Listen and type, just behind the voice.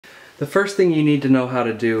The first thing you need to know how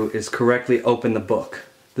to do is correctly open the book.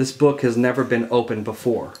 This book has never been opened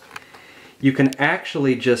before. You can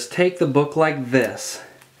actually just take the book like this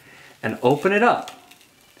and open it up.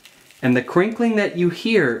 And the crinkling that you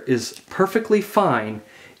hear is perfectly fine.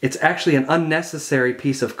 It's actually an unnecessary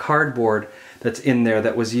piece of cardboard that's in there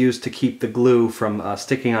that was used to keep the glue from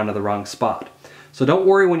sticking onto the wrong spot. So don't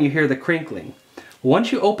worry when you hear the crinkling.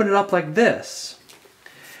 Once you open it up like this,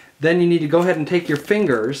 then you need to go ahead and take your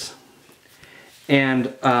fingers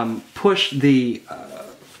and push the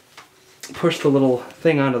little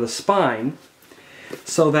thing onto the spine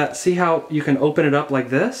so that, see how you can open it up like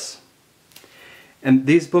this? And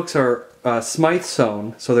these books are Smythe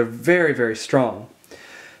sewn, so they're very, very strong.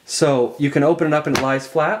 So you can open it up and it lies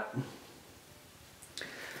flat.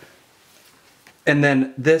 And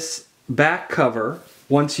then this back cover,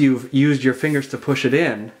 once you've used your fingers to push it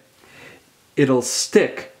in, it'll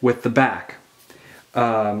stick with the back.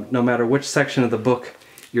 No matter which section of the book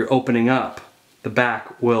you're opening up, the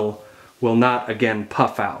back will not again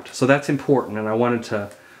puff out. So that's important, and I wanted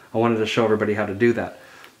to show everybody how to do that.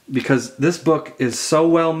 Because this book is so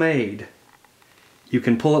well made, you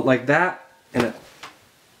can pull it like that and it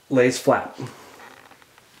lays flat.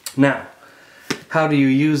 Now, how do you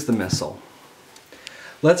use the Missal?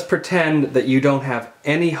 Let's pretend that you don't have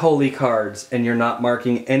any holy cards and you're not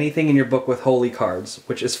marking anything in your book with holy cards,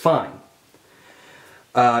 which is fine.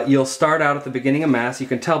 You'll start out at the beginning of Mass. You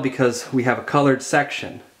can tell because we have a colored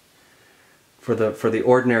section. For the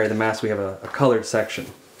ordinary of the Mass, we have a colored section.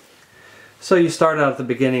 So you start out at the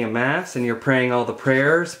beginning of Mass and you're praying all the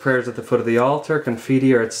prayers at the foot of the altar,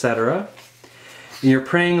 Confiteor, etc. And you're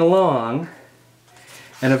praying along,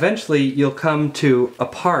 and eventually you'll come to a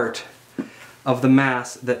part of the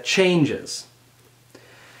Mass that changes.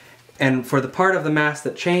 And for the part of the Mass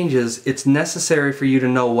that changes, it's necessary for you to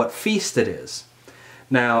know what feast it is.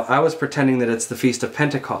 Now, I was pretending that it's the Feast of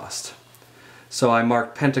Pentecost. So I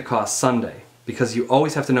marked Pentecost Sunday, because you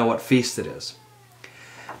always have to know what feast it is.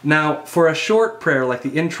 Now, for a short prayer like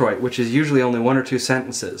the introit, which is usually only 1 or 2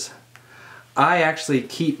 sentences, I actually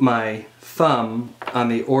keep my thumb on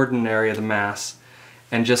the ordinary of the Mass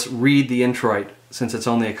and just read the introit, since it's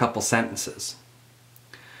only a couple sentences.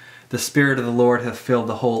 The Spirit of the Lord hath filled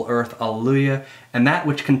the whole earth, Alleluia, and that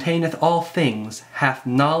which containeth all things hath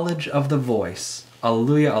knowledge of the voice.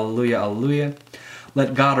 Alleluia, Alleluia, Alleluia.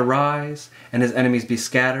 Let God arise, and his enemies be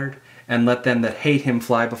scattered, and let them that hate him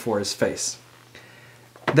fly before his face.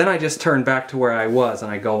 Then I just turn back to where I was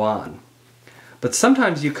and I go on. But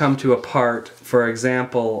sometimes you come to a part, for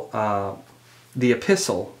example, the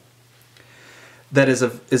epistle, that is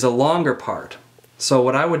a longer part. So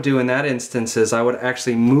what I would do in that instance is I would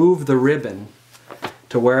actually move the ribbon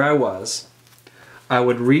to where I was. I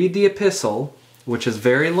would read the epistle, which is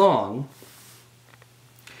very long.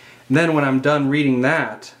 And then when I'm done reading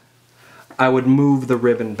that, I would move the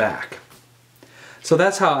ribbon back. So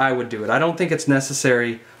that's how I would do it. I don't think it's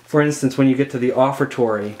necessary, for instance, when you get to the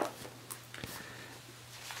offertory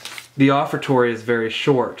is very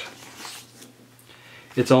short.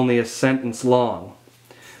 It's only a sentence long.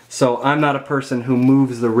 So I'm not a person who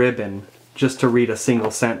moves the ribbon just to read a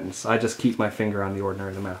single sentence. I just keep my finger on the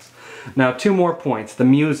ordinary of the Mass. Now, 2 more points. The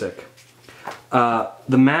music. The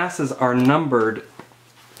Masses are numbered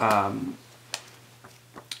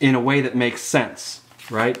in a way that makes sense,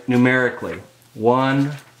 right? Numerically.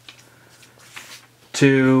 1,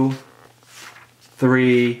 2,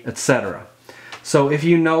 3, etc. So if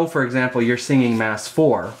you know, for example, you're singing Mass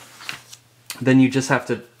 4, then you just have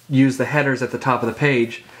to use the headers at the top of the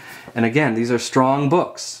page. And again, these are strong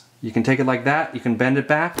books. You can take it like that, you can bend it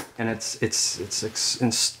back, and it's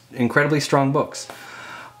incredibly strong books.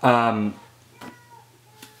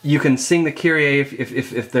 You can sing the Kyrie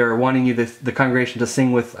if they're wanting you, the congregation, to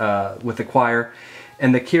sing with the choir.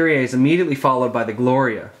 And the Kyrie is immediately followed by the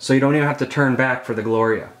Gloria. So you don't even have to turn back for the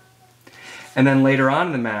Gloria. And then later on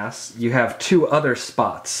in the Mass, you have 2 other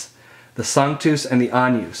spots, the Sanctus and the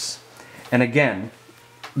Agnus. And again,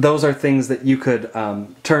 those are things that you could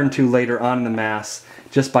turn to later on in the Mass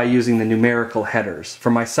just by using the numerical headers. For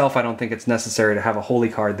myself, I don't think it's necessary to have a holy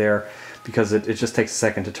card there because it just takes a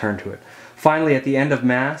second to turn to it. Finally, at the end of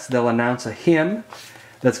Mass, they'll announce a hymn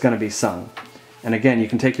that's going to be sung. And again, you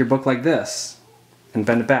can take your book like this and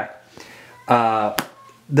bend it back.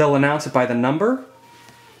 They'll announce it by the number.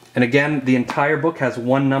 And again, the entire book has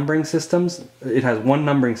 1 numbering system. It has 1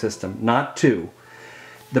 numbering system, not 2.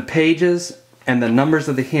 The pages and the numbers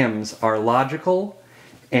of the hymns are logical,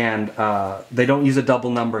 and they don't use a double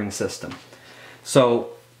numbering system.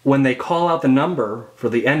 So when they call out the number for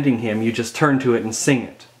the ending hymn, you just turn to it and sing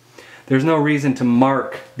it. There's no reason to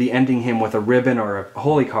mark the ending hymn with a ribbon or a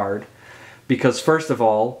holy card, because first of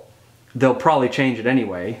all, they'll probably change it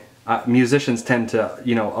anyway. Musicians tend to,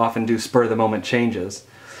 often do spur-of-the-moment changes.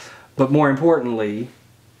 But more importantly,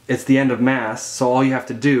 it's the end of Mass, so all you have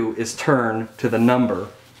to do is turn to the number,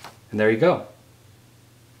 and there you go.